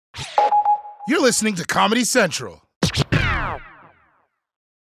You're listening to Comedy Central.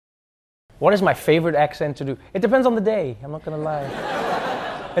 What is my favorite accent to do? It depends on the day, I'm not gonna lie.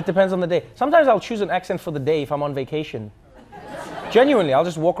 It depends on the day. Sometimes I'll choose an accent for the day if I'm on vacation. Genuinely, I'll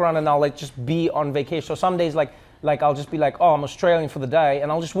just walk around and I'll like just be on vacation. So some days like I'll just be like, oh, I'm Australian for the day, and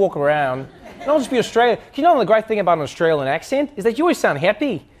I'll just walk around and I'll just be Australian. You know the great thing about an Australian accent is that you always sound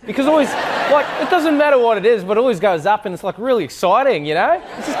happy. Because always, like, it doesn't matter what it is, but it always goes up and it's like really exciting, you know?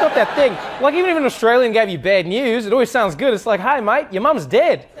 It's just got that thing. Like even if an Australian gave you bad news, it always sounds good. It's like, hey mate, your mum's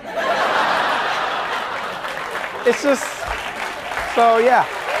dead. It's just, so yeah.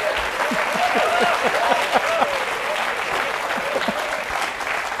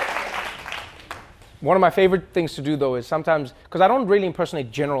 One of my favorite things to do though is sometimes, because I don't really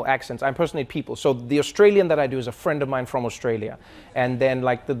impersonate general accents, I impersonate people. So the Australian that I do is a friend of mine from Australia. And then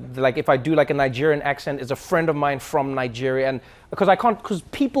like if I do like a Nigerian accent, it's a friend of mine from Nigeria. And because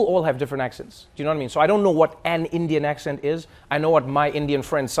people all have different accents. Do you know what I mean? So I don't know what an Indian accent is. I know what my Indian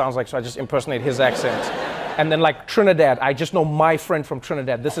friend sounds like, so I just impersonate his accent. And then like Trinidad, I just know my friend from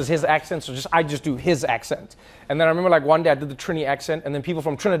Trinidad. This is his accent, so I just do his accent. And then I remember like one day I did the Trini accent, and then people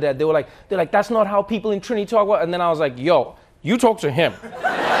from Trinidad, they're like, that's not how people in Trini talk about. And then I was like, yo, you talk to him.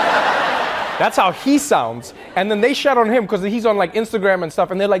 That's how he sounds. And then they shout on him because he's on like Instagram and stuff.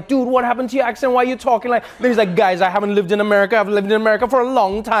 And they're like, dude, what happened to your accent? Why are you talking like? Then he's like, guys, I haven't lived in America. I've lived in America for a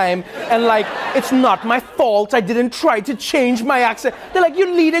long time. And like, it's not my fault. I didn't try to change my accent. They're like,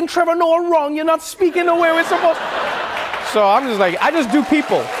 you're leading Trevor Noah wrong. You're not speaking the way we're supposed to. So I'm just like, I just do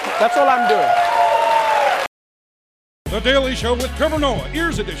people. That's all I'm doing. The Daily Show with Trevor Noah,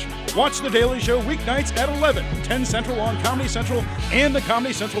 Ears Edition. Watch The Daily Show weeknights at 11, 10 Central on Comedy Central and the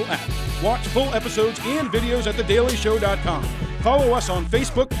Comedy Central app. Watch full episodes and videos at thedailyshow.com. Follow us on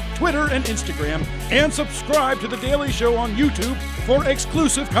Facebook, Twitter, and Instagram. And subscribe to The Daily Show on YouTube for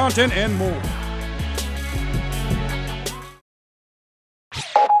exclusive content and more.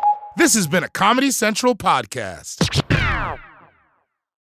 This has been a Comedy Central podcast.